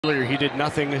Earlier, he did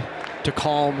nothing to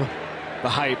calm the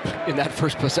hype in that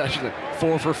first possession.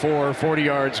 4 for 4, 40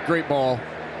 yards, great ball.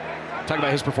 Talk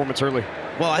about his performance early.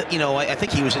 Well, I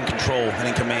think he was in control and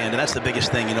in command, and that's the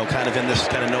biggest thing, kind of in this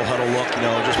kind of no-huddle look,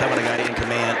 just having a guy in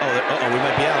command. We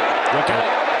might be out. Look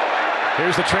out.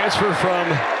 Here's the transfer from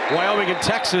Wyoming and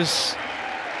Texas.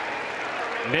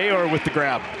 Nayor with the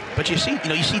grab. But you see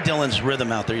Dylan's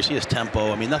rhythm out there. You see his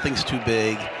tempo. I mean, nothing's too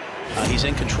big. He's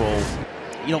in control.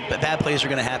 Bad plays are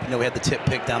going to happen. We had the tip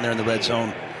pick down there in the red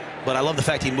zone. But I love the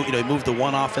fact he moved the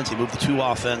one offense, he moved the two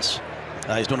offense.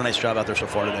 He's doing a nice job out there so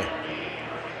far today.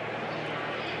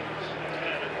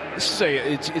 This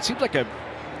is it seems like a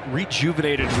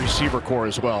rejuvenated receiver core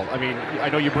as well. I mean, I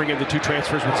know you bring in the two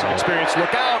transfers with some experience.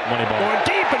 Look out. Money ball. Going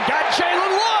deep and got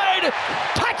Jaylen Lloyd.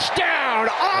 Touchdown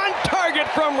on target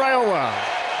from Raiola.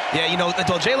 Yeah,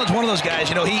 Jaylen's one of those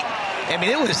guys,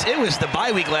 it was the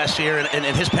bye week last year, and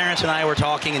his parents and I were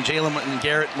talking, and Jaylen and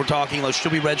Garrett were talking, like,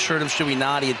 should we redshirt him, should we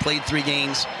not? He had played 3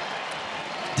 games.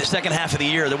 The second half of the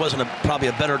year, there wasn't probably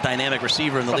a better dynamic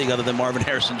receiver in the league other than Marvin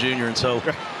Harrison Jr. And so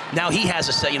now he has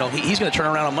a set, he's going to turn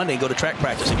around on Monday and go to track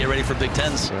practice and get ready for Big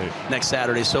Tens next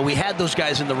Saturday. So we had those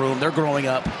guys in the room. They're growing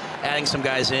up, adding some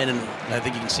guys in, and I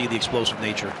think you can see the explosive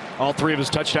nature. All 3 of his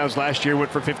touchdowns last year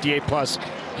went for 58+.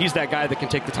 He's that guy that can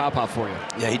take the top off for you.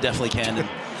 Yeah, he definitely can. And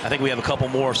I think we have a couple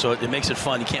more, so it makes it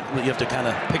fun. You have to kind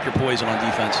of pick your poison on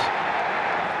defense.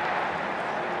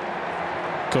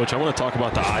 Coach, I want to talk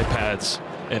about the iPads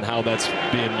and how that's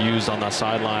being used on the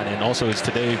sideline. And also,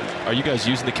 are you guys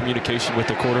using the communication with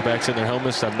the quarterbacks in their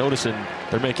helmets? I'm noticing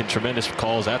they're making tremendous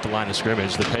calls at the line of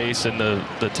scrimmage. The pace and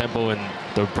the tempo and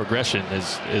the progression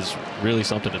is really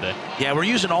something today. Yeah, we're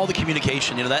using all the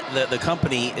communication. The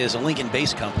company is a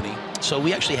Lincoln-based company. So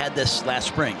we actually had this last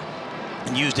spring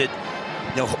and used it,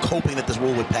 hoping that this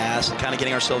rule would pass and kind of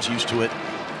getting ourselves used to it.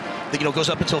 It goes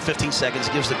up until 15 seconds,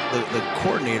 gives the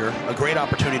coordinator a great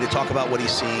opportunity to talk about what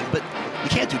he's seeing, but you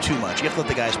can't do too much. You have to let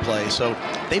the guys play. So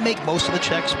they make most of the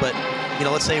checks, but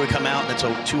let's say we come out and it's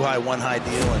a 2 high, 1 high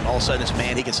deal, and all of a sudden it's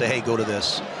man, he can say, hey, go to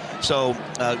this. So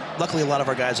luckily a lot of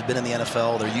our guys have been in the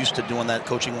NFL. They're used to doing that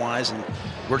coaching-wise, and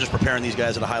we're just preparing these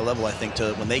guys at a high level, I think,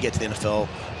 to when they get to the NFL,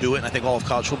 do it. And I think all of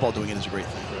college football doing it is a great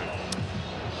thing.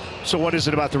 So what is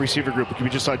it about the receiver group? We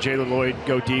just saw Jaylen Lloyd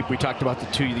go deep. We talked about the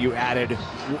 2 that you added.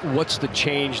 What's the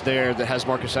change there that has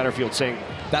Marcus Satterfield saying,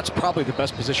 that's probably the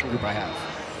best position group I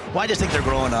have? Well, I just think they're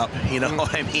growing up,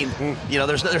 I mean,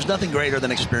 there's nothing greater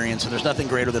than experience, and there's nothing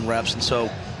greater than reps. And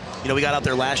so, we got out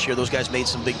there last year. Those guys made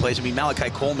some big plays. I mean, Malachi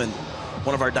Coleman,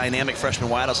 one of our dynamic freshman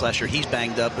wideouts last year, he's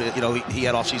banged up. He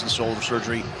had off-season shoulder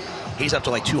surgery. He's up to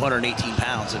like 218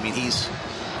 pounds. I mean,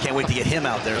 can't wait to get him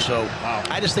out there. So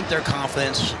I just think their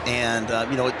confidence and,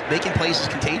 making plays is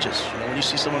contagious. When you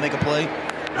see someone make a play,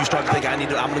 you start to think, I'm going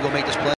to go make this play.